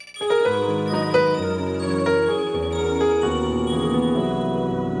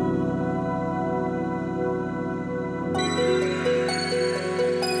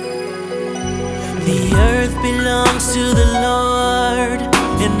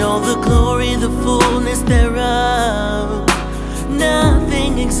all the glory, the fullness thereof.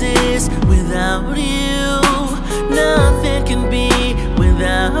 Nothing exists without you. Nothing can be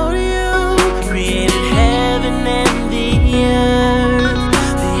without you. Created heaven and the earth,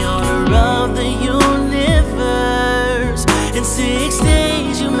 the owner of the universe. In 6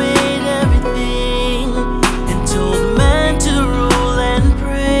 days you made everything and told man to rule and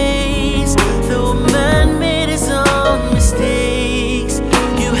praise. Though man made his own mistakes,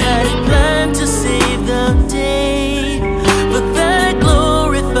 you had a plan to save the day, but that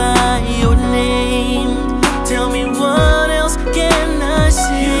glorify your name. Tell me what else can I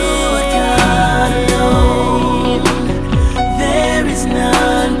say? You are God alone. There is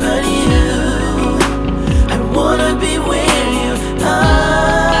none but you. I wanna be where you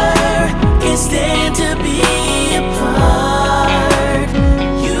are. Can't stand to be apart.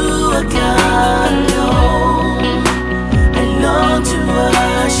 You are God alone. I long to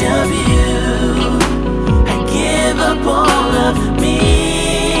worship you. I give up all of me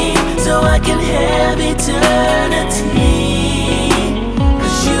so I can have eternity.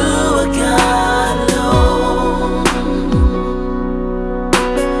 'Cause you are God alone.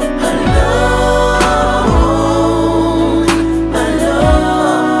 Alone,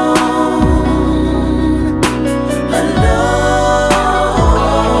 alone,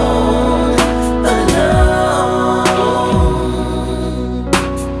 alone, alone.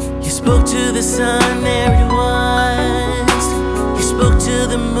 You spoke to the sun, there it was. You spoke to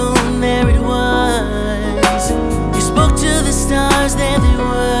the moon, there it was. You spoke to the stars, there they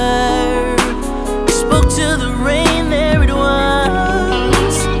were. You spoke to the